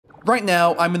Right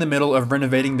now, I'm in the middle of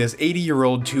renovating this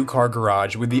 80-year-old 2-car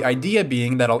garage, with the idea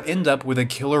being that I'll end up with a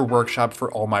killer workshop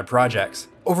for all my projects.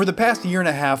 Over the past year and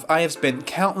a half, I have spent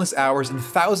countless hours and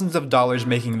thousands of dollars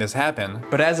making this happen.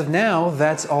 But as of now,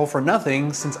 that's all for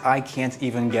nothing since I can't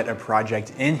even get a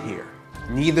project in here.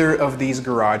 Neither of these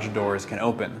garage doors can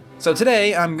open. So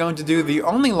today, I'm going to do the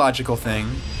only logical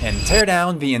thing and tear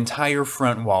down the entire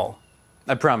front wall.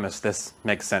 I promise this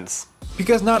makes sense.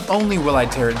 Because not only will I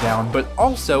tear it down, but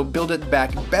also build it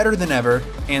back better than ever,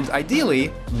 and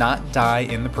ideally, not die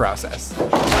in the process.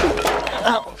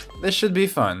 Ow. This should be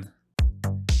fun.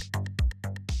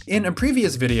 In a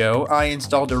previous video, I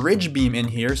installed a ridge beam in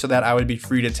here so that I would be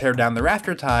free to tear down the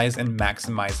rafter ties and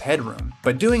maximize headroom.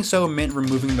 But doing so meant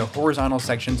removing the horizontal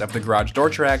sections of the garage door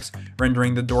tracks,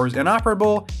 rendering the doors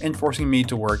inoperable, and forcing me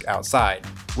to work outside,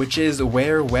 which is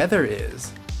where weather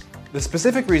is. The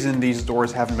specific reason these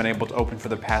doors haven't been able to open for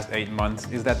the past 8 months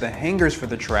is that the hangers for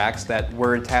the tracks that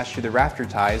were attached to the rafter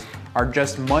ties are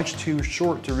just much too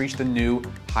short to reach the new,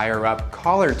 higher up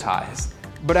collar ties.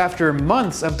 But after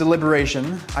months of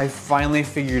deliberation, I finally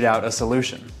figured out a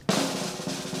solution.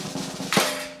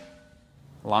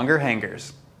 Longer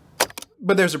hangers.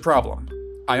 But there's a problem.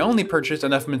 I only purchased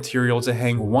enough material to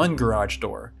hang one garage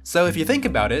door. So if you think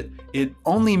about it, it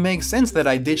only makes sense that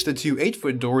I ditch the two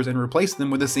 8-foot doors and replace them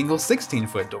with a single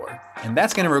 16-foot door. And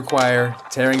that's going to require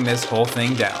tearing this whole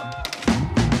thing down.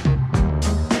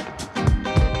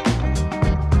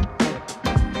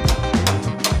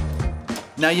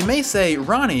 Now you may say,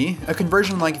 Ronnie, a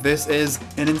conversion like this is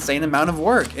an insane amount of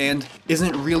work and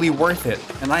isn't really worth it.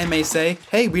 And I may say,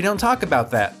 hey, we don't talk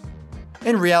about that.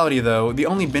 In reality though, the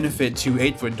only benefit two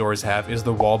 8-foot doors have is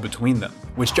the wall between them,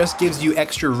 which just gives you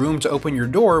extra room to open your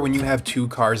door when you have 2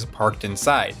 cars parked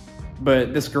inside.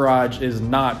 But this garage is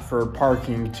not for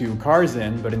parking 2 cars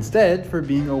in, but instead for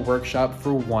being a workshop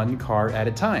for 1 car at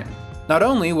a time. Not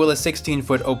only will a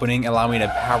 16-foot opening allow me to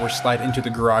power slide into the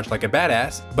garage like a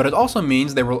badass, but it also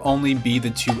means there will only be the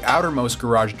 2 outermost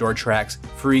garage door tracks,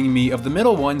 freeing me of the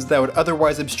middle ones that would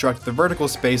otherwise obstruct the vertical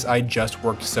space I just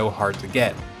worked so hard to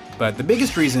get. But the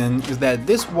biggest reason is that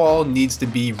this wall needs to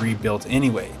be rebuilt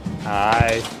anyway.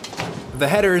 The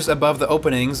headers above the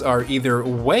openings are either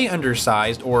way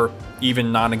undersized or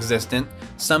even non-existent,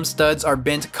 some studs are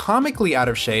bent comically out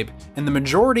of shape, and the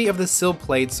majority of the sill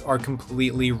plates are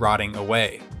completely rotting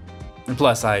away. And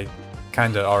plus, I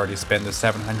kinda already spent the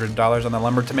 $700 on the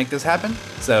lumber to make this happen,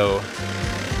 so...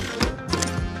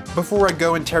 Before I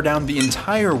go and tear down the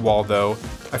entire wall though,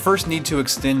 I first need to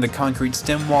extend the concrete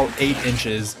stem wall 8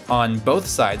 inches on both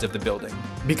sides of the building.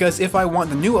 Because if I want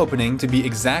the new opening to be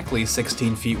exactly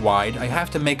 16 feet wide, I have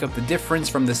to make up the difference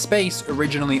from the space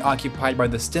originally occupied by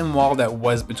the stem wall that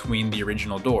was between the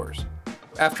original doors.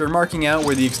 After marking out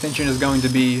where the extension is going to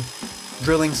be,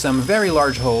 drilling some very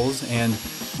large holes, and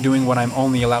doing what I'm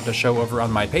only allowed to show over on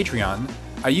my Patreon,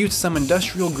 I used some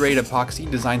industrial grade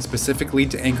epoxy designed specifically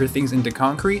to anchor things into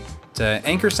concrete, to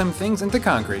anchor some things into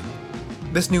concrete.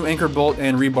 This new anchor bolt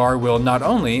and rebar will not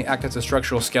only act as a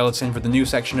structural skeleton for the new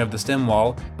section of the stem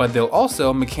wall, but they'll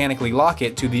also mechanically lock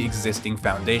it to the existing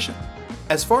foundation.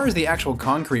 As far as the actual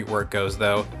concrete work goes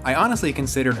though, I honestly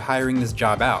considered hiring this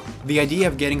job out. The idea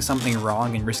of getting something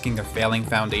wrong and risking a failing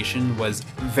foundation was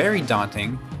very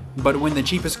daunting, but when the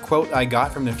cheapest quote I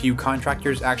got from the few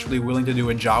contractors actually willing to do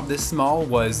a job this small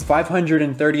was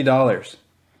 $530.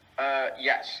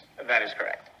 Yes, that is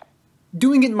correct.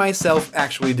 Doing it myself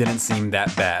actually didn't seem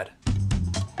that bad.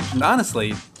 And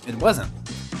honestly, it wasn't.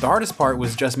 The hardest part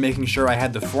was just making sure I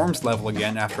had the forms level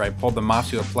again after I pulled them off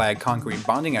to apply concrete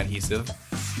bonding adhesive,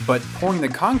 but pouring the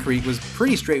concrete was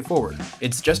pretty straightforward.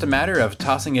 It's just a matter of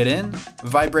tossing it in,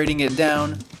 vibrating it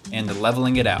down, and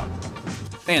leveling it out.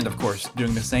 And of course,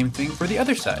 doing the same thing for the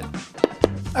other side.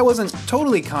 I wasn't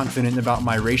totally confident about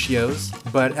my ratios,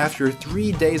 but after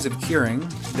 3 days of curing,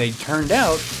 they turned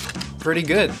out pretty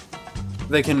good.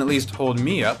 They can at least hold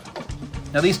me up.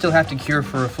 Now these still have to cure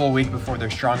for a full week before they're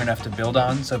strong enough to build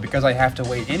on, so because I have to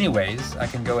wait anyways, I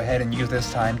can go ahead and use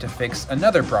this time to fix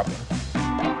another problem.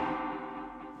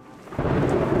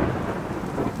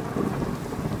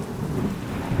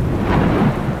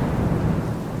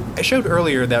 I showed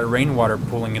earlier that rainwater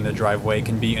pooling in the driveway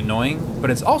can be annoying, but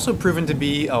it's also proven to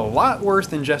be a lot worse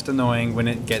than just annoying when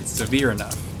it gets severe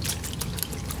enough.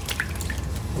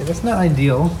 Yeah, that's not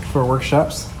ideal for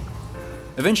workshops.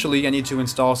 Eventually, I need to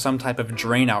install some type of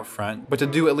drain out front, but to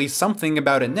do at least something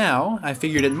about it now, I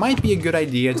figured it might be a good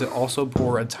idea to also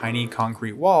pour a tiny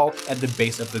concrete wall at the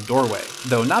base of the doorway,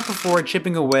 though not before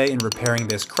chipping away and repairing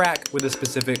this crack with a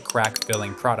specific crack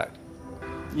filling product.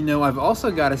 You know, I've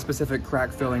also got a specific crack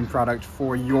filling product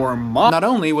for your mom. Not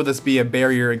only will this be a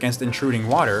barrier against intruding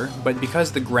water, but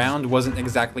because the ground wasn't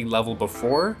exactly level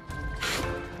before,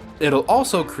 it'll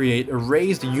also create a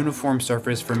raised uniform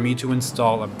surface for me to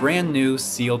install a brand new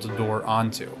sealed door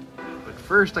onto. But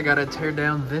first I gotta tear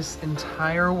down this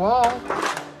entire wall.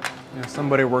 Yeah,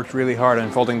 somebody worked really hard on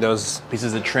folding those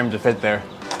pieces of trim to fit there.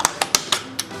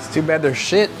 It's too bad they're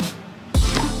shit.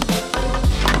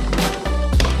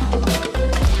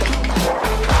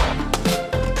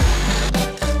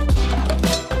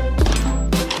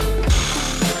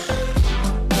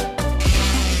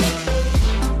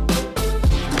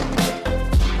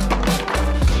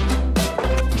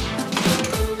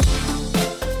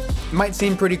 Might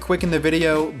seem pretty quick in the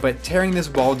video, but tearing this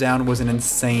wall down was an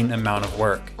insane amount of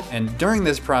work. And during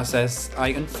this process, I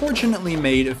unfortunately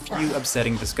made a few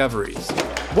upsetting discoveries.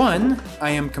 1,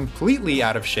 I am completely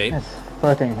out of shape. That's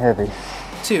fucking heavy.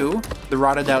 2, the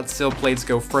rotted out sill plates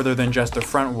go further than just the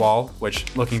front wall,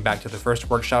 which looking back to the first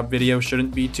workshop video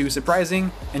shouldn't be too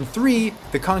surprising. And 3,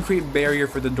 the concrete barrier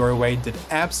for the doorway did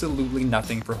absolutely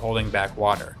nothing for holding back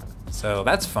water. So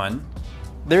that's fun.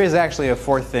 There is actually a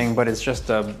fourth thing, but it's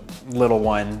just a little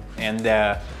one, and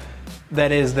that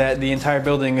is that the entire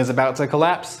building is about to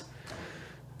collapse.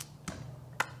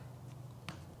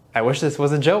 I wish this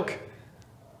was a joke,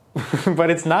 but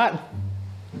it's not.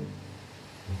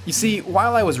 You see,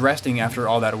 while I was resting after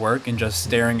all that work and just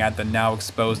staring at the now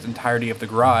exposed entirety of the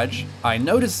garage, I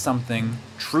noticed something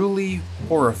truly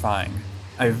horrifying.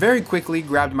 I very quickly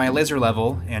grabbed my laser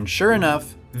level, and sure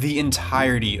enough, the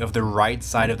entirety of the right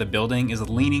side of the building is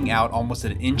leaning out almost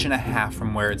 1.5 inches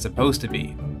from where it's supposed to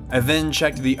be. I then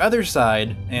checked the other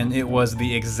side, and it was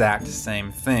the exact same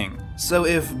thing. So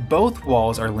if both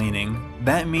walls are leaning,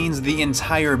 that means the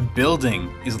entire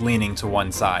building is leaning to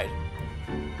one side.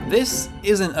 This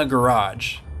isn't a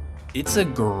garage, it's a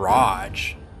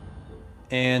garage.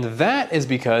 And that is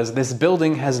because this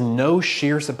building has no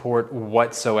shear support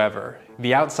whatsoever.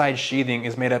 The outside sheathing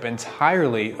is made up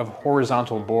entirely of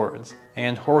horizontal boards,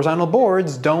 and horizontal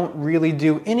boards don't really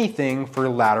do anything for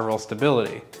lateral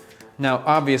stability. Now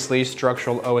obviously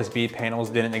structural OSB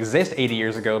panels didn't exist 80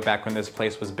 years ago back when this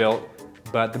place was built,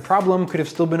 but the problem could have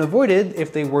still been avoided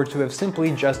if they were to have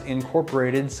simply just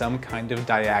incorporated some kind of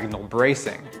diagonal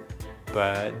bracing.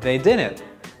 But they didn't.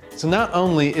 So not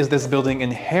only is this building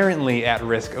inherently at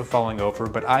risk of falling over,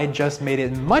 but I just made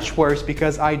it much worse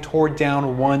because I tore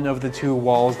down one of the 2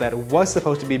 walls that was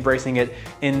supposed to be bracing it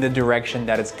in the direction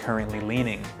that it's currently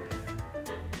leaning.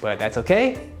 But that's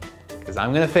okay, because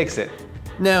I'm gonna fix it.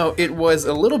 Now, it was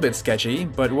a little bit sketchy,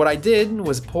 but what I did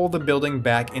was pull the building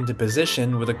back into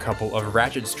position with a couple of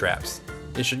ratchet straps.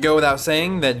 It should go without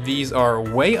saying that these are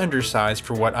way undersized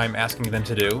for what I'm asking them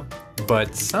to do,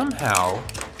 but somehow,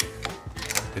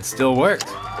 it still worked.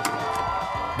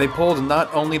 They pulled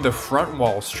not only the front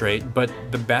wall straight, but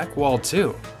the back wall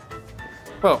too.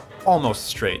 Well, almost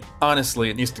straight. Honestly,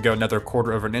 it needs to go another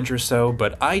 1/4 inch or so,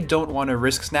 but I don't want to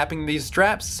risk snapping these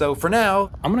straps, so for now,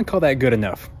 I'm gonna call that good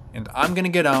enough. and I'm gonna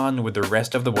get on with the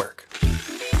rest of the work.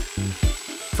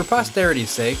 For posterity's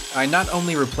sake, I not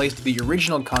only replaced the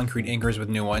original concrete anchors with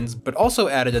new ones, but also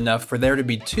added enough for there to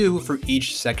be 2 for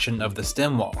each section of the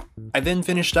stem wall. I then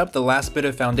finished up the last bit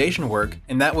of foundation work,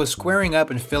 and that was squaring up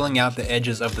and filling out the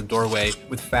edges of the doorway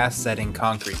with fast setting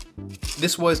concrete.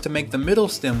 This was to make the middle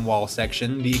stem wall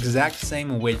section the exact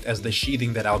same width as the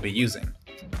sheathing that I'll be using.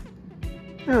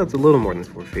 Well, it's a little more than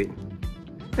 4 feet.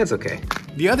 That's okay.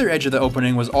 The other edge of the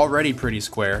opening was already pretty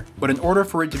square, but in order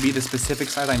for it to be the specific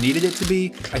size I needed it to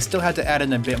be, I still had to add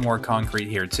in a bit more concrete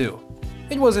here too.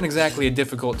 It wasn't exactly a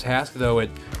difficult task, though it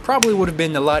probably would have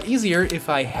been a lot easier if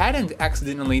I hadn't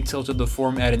accidentally tilted the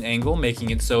form at an angle,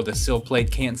 making it so the sill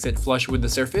plate can't sit flush with the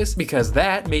surface, because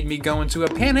that made me go into a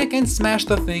panic and smash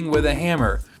the thing with a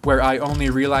hammer, where I only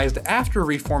realized after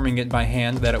reforming it by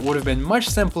hand that it would have been much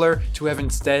simpler to have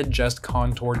instead just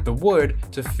contoured the wood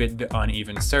to fit the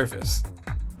uneven surface.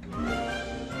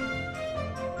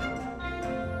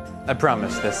 I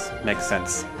promise this makes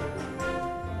sense.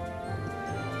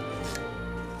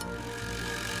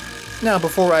 Now,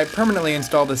 before I permanently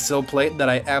install the sill plate that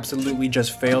I absolutely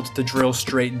just failed to drill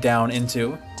straight down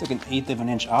into, Took 1/8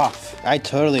 inch off. I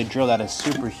totally drilled at a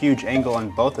super huge angle on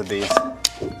both of these.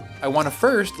 I want to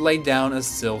first lay down a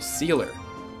sill sealer.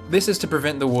 This is to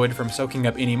prevent the wood from soaking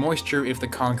up any moisture if the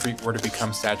concrete were to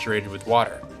become saturated with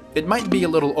water. It might be a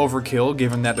little overkill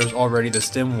given that there's already the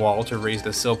stem wall to raise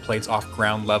the sill plates off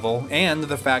ground level, and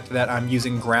the fact that I'm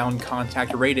using ground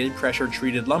contact rated pressure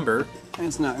treated lumber.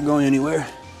 It's not going anywhere.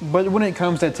 But when it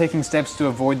comes to taking steps to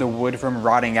avoid the wood from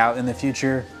rotting out in the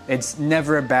future, it's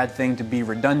never a bad thing to be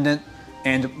redundant.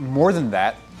 And more than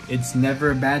that, it's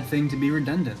never a bad thing to be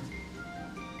redundant.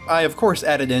 I of course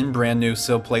added in brand new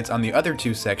sill plates on the other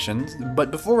two sections, but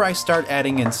before I start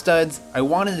adding in studs, I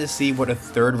wanted to see what a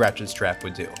third ratchet strap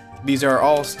would do. These are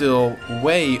all still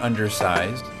way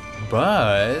undersized,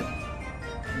 but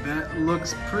that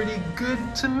looks pretty good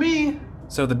to me.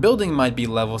 So the building might be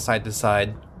level side to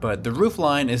side, but the roof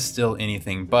line is still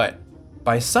anything but.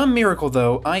 By some miracle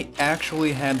though, I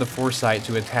actually had the foresight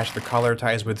to attach the collar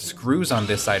ties with screws on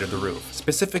this side of the roof,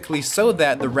 specifically so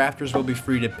that the rafters will be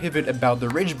free to pivot about the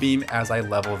ridge beam as I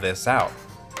level this out.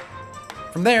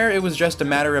 From there, it was just a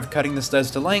matter of cutting the studs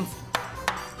to length,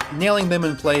 nailing them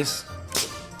in place,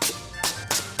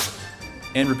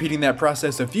 and repeating that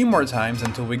process a few more times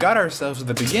until we got ourselves to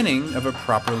the beginning of a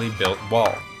properly built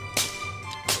wall.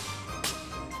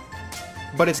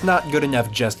 But it's not good enough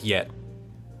just yet.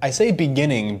 I say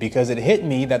beginning because it hit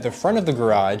me that the front of the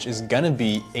garage is gonna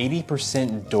be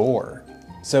 80% door.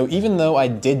 So even though I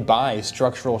did buy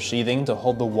structural sheathing to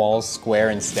hold the walls square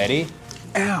and steady,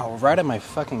 Ow, right at my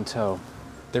fucking toe.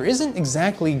 there isn't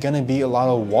exactly gonna be a lot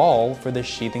of wall for the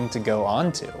sheathing to go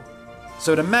onto.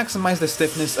 So to maximize the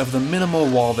stiffness of the minimal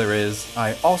wall there is,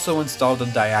 I also installed a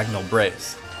diagonal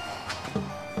brace.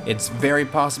 It's very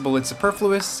possible it's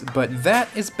superfluous, but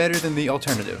that is better than the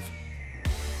alternative.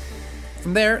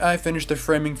 From there, I finished the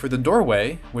framing for the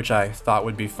doorway, which I thought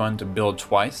would be fun to build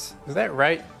twice. Is that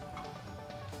right?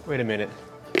 Wait a minute.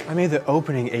 I made the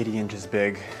opening 80 inches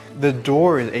big. The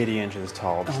door is 80 inches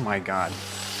tall. Oh my god.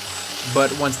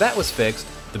 But once that was fixed,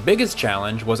 the biggest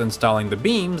challenge was installing the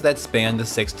beams that spanned the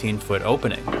 16-foot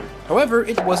opening. However,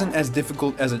 it wasn't as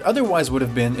difficult as it otherwise would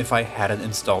have been if I hadn't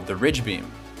installed the ridge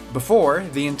beam. Before,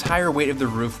 the entire weight of the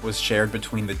roof was shared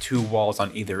between the two walls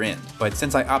on either end, but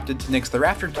since I opted to nix the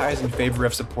rafter ties in favor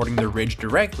of supporting the ridge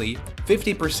directly,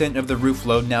 50% of the roof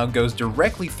load now goes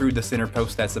directly through the center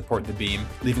posts that support the beam,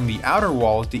 leaving the outer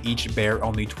walls to each bear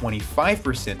only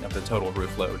 25% of the total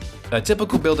roof load. A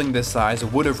typical building this size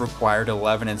would have required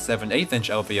 11 7/8 inch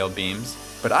LVL beams,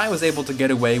 but I was able to get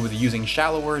away with using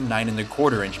shallower 9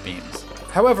 1/4 inch beams.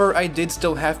 However, I did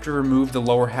still have to remove the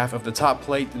lower half of the top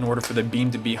plate in order for the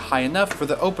beam to be high enough for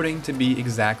the opening to be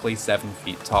exactly 7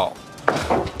 feet tall.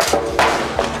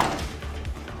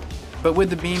 But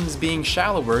with the beams being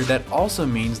shallower, that also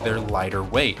means they're lighter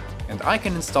weight, and I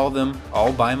can install them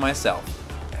all by myself.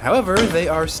 However, they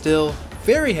are still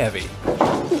very heavy.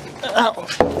 Ow.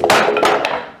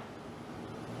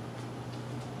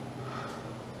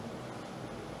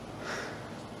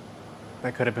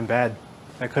 That could have been bad.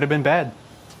 That could have been bad.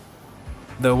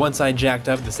 Though once I jacked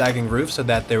up the sagging roof so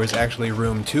that there was actually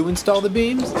room to install the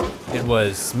beams, it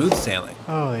was smooth sailing.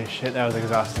 Holy shit, that was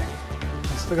exhausting.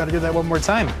 I still gotta do that one more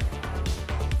time.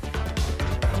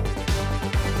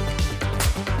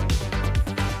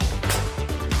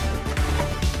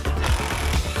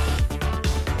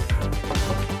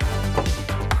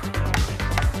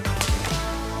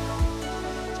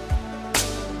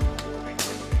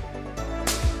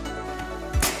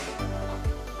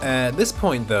 At this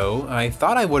point though, I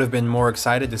thought I would have been more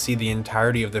excited to see the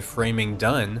entirety of the framing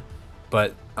done,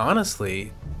 but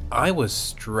honestly, I was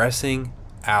stressing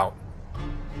out.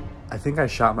 I think I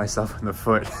shot myself in the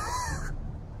foot.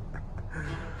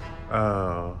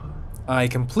 Oh. I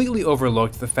completely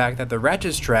overlooked the fact that the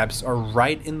ratchet straps are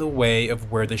right in the way of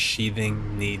where the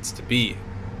sheathing needs to be.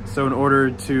 So in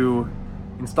order to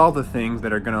install the things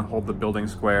that are going to hold the building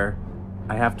square,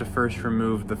 I have to first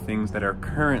remove the things that are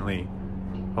currently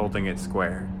holding it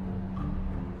square.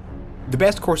 The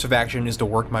best course of action is to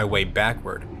work my way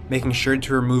backward, making sure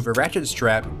to remove a ratchet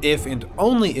strap if and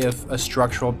only if a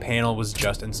structural panel was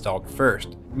just installed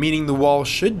first, meaning the wall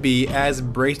should be as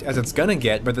braced as it's gonna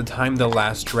get by the time the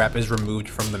last strap is removed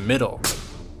from the middle.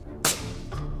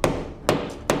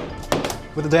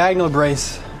 With the diagonal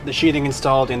brace, the sheathing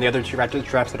installed, and the other two ratchet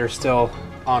straps that are still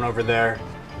on over there,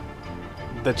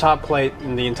 the top plate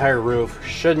and the entire roof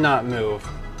should not move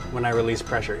when I release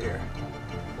pressure here.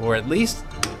 Or at least,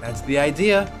 that's the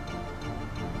idea.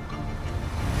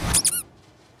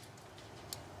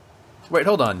 Wait,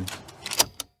 hold on.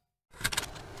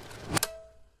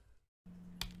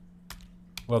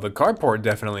 Well, the carport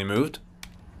definitely moved,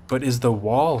 but is the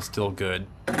wall still good?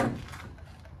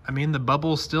 I mean, the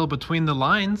bubble's still between the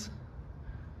lines,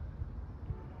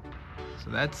 so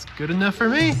that's good enough for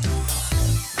me.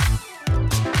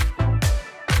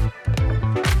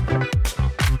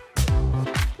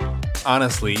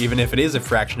 Honestly, even if it is a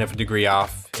fraction of a degree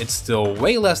off, it's still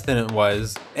way less than it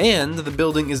was, and the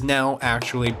building is now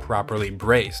actually properly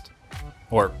braced.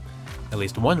 Or, at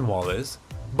least one wall is.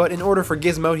 But in order for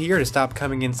Gizmo here to stop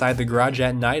coming inside the garage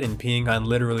at night and peeing on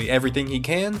literally everything he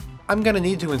can, I'm gonna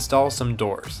need to install some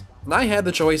doors. And I had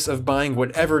the choice of buying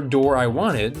whatever door I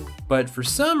wanted, but for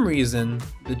some reason,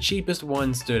 the cheapest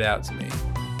one stood out to me.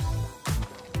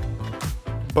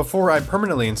 Before I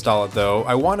permanently install it though,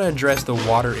 I want to address the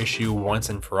water issue once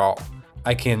and for all.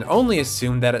 I can only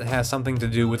assume that it has something to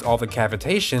do with all the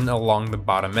cavitation along the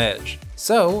bottom edge.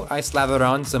 So I slathered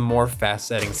on some more fast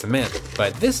setting cement,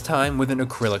 but this time with an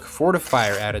acrylic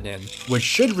fortifier added in, which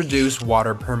should reduce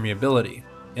water permeability.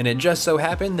 And it just so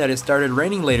happened that it started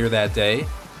raining later that day,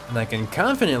 and I can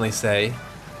confidently say,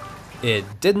 it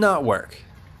did not work.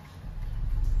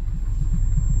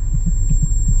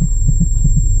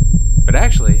 But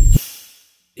actually,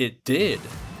 it did.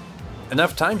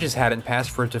 Enough time just hadn't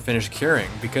passed for it to finish curing,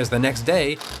 because the next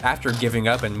day, after giving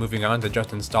up and moving on to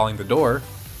just installing the door,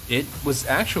 it was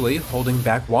actually holding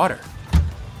back water.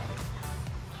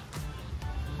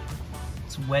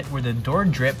 It's wet where the door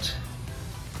dripped,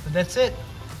 but that's it.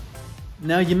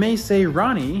 Now you may say,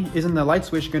 Ronnie, isn't the light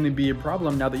switch going to be a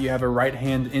problem now that you have a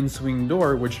right-hand in-swing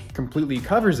door which completely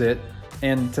covers it?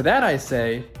 And to that I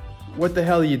say, what the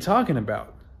hell are you talking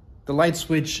about? The light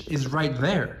switch is right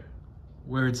there,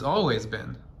 where it's always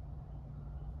been.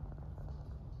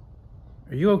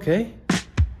 Are you okay?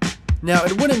 Now,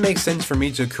 it wouldn't make sense for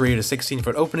me to create a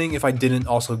 16-foot opening if I didn't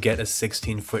also get a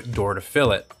 16-foot door to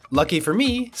fill it. Lucky for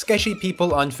me, sketchy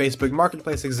people on Facebook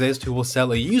Marketplace exist who will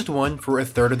sell a used one for a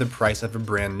third of the price of a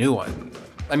brand new one.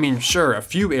 I mean, sure, a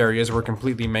few areas were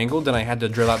completely mangled and I had to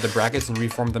drill out the brackets and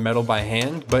reform the metal by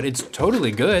hand, but it's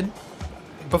totally good.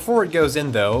 Before it goes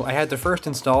in though, I had to first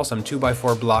install some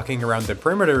 2x4 blocking around the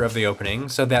perimeter of the opening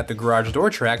so that the garage door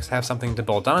tracks have something to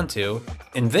bolt onto,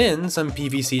 and then some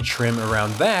PVC trim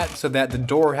around that so that the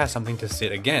door has something to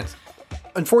sit against.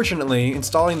 Unfortunately,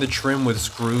 installing the trim with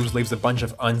screws leaves a bunch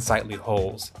of unsightly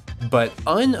holes. But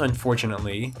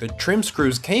unfortunately, the trim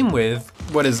screws came with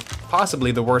what is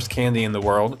possibly the worst candy in the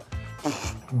world,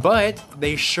 but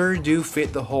they sure do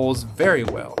fit the holes very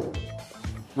well.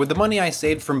 With the money I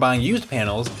saved from buying used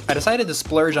panels, I decided to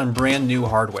splurge on brand new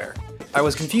hardware. I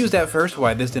was confused at first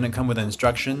why this didn't come with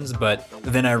instructions, but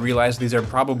then I realized these are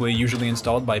probably usually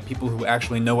installed by people who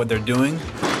actually know what they're doing.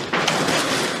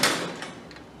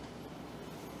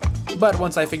 But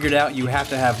once I figured out you have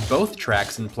to have both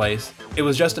tracks in place, it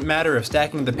was just a matter of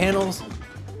stacking the panels,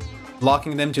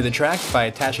 locking them to the tracks by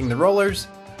attaching the rollers,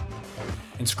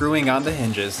 and screwing on the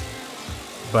hinges.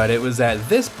 But it was at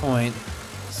this point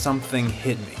something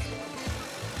hit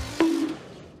me.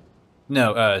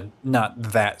 No, not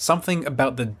that. Something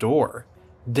about the door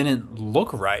didn't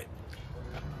look right.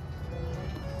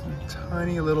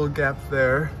 Tiny little gap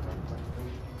there.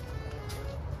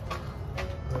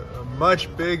 A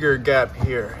much bigger gap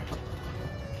here.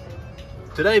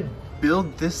 Did I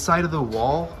build this side of the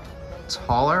wall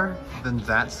taller than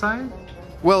that side?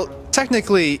 Well,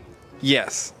 technically,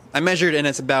 yes. I measured and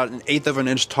it's about 1/8 of an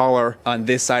inch taller on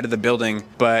this side of the building,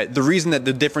 but the reason that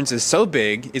the difference is so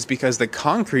big is because the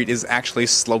concrete is actually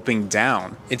sloping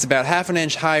down. It's about 1/2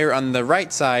 inch higher on the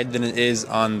right side than it is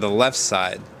on the left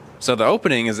side. So the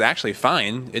opening is actually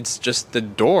fine, it's just the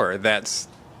door that's...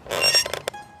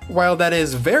 While that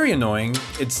is very annoying,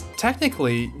 it's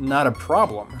technically not a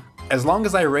problem. As long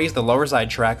as I raise the lower side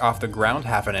track off the ground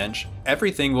 1/2 inch,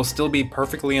 everything will still be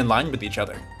perfectly in line with each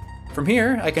other. From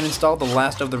here, I can install the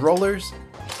last of the rollers,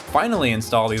 finally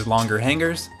install these longer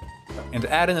hangers, and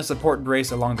add in a support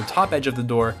brace along the top edge of the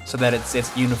door so that it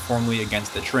sits uniformly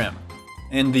against the trim.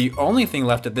 And the only thing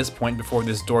left at this point before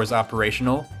this door is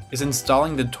operational is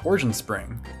installing the torsion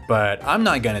spring. But I'm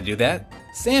not gonna do that,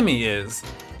 Sammy is.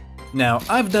 Now,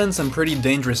 I've done some pretty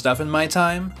dangerous stuff in my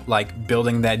time, like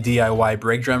building that DIY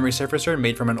brake drum resurfacer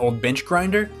made from an old bench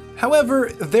grinder. However,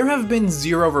 there have been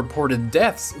 0 reported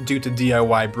deaths due to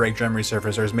DIY brake drum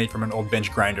resurfacers made from an old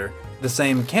bench grinder. The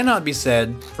same cannot be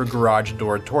said for garage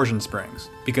door torsion springs,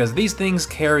 because these things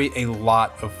carry a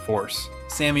lot of force.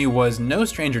 Sammy was no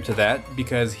stranger to that,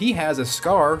 because he has a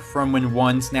scar from when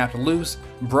one snapped loose,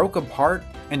 broke apart,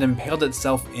 and impaled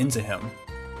itself into him.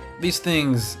 These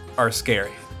things are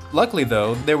scary. Luckily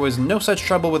though, there was no such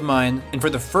trouble with mine, and for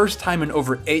the first time in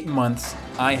over 8 months,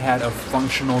 I had a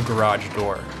functional garage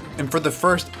door. And for the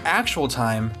first actual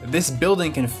time, this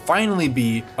building can finally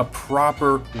be a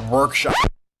proper workshop.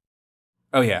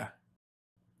 Oh yeah,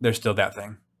 there's still that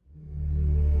thing.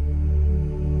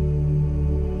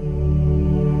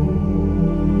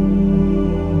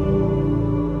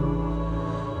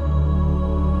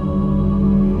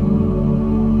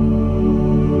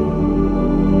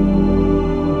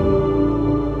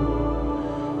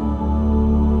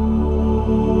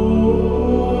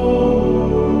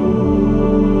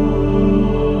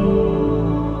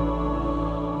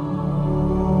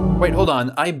 Wait, hold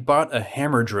on, I bought a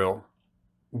hammer drill.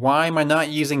 Why am I not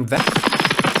using that?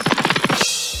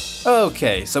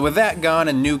 Okay, so with that gone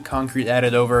and new concrete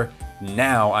added over,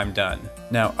 now I'm done.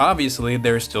 Now obviously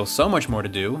there's still so much more to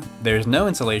do. There's no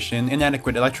insulation,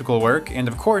 inadequate electrical work, and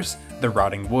of course, the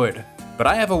rotting wood. But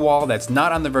I have a wall that's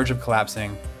not on the verge of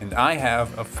collapsing, and I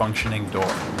have a functioning door.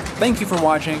 Thank you for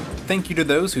watching. Thank you to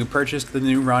those who purchased the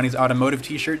new Ronnie's Automotive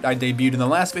t-shirt I debuted in the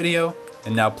last video,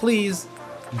 and now please,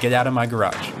 get out of my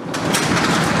garage.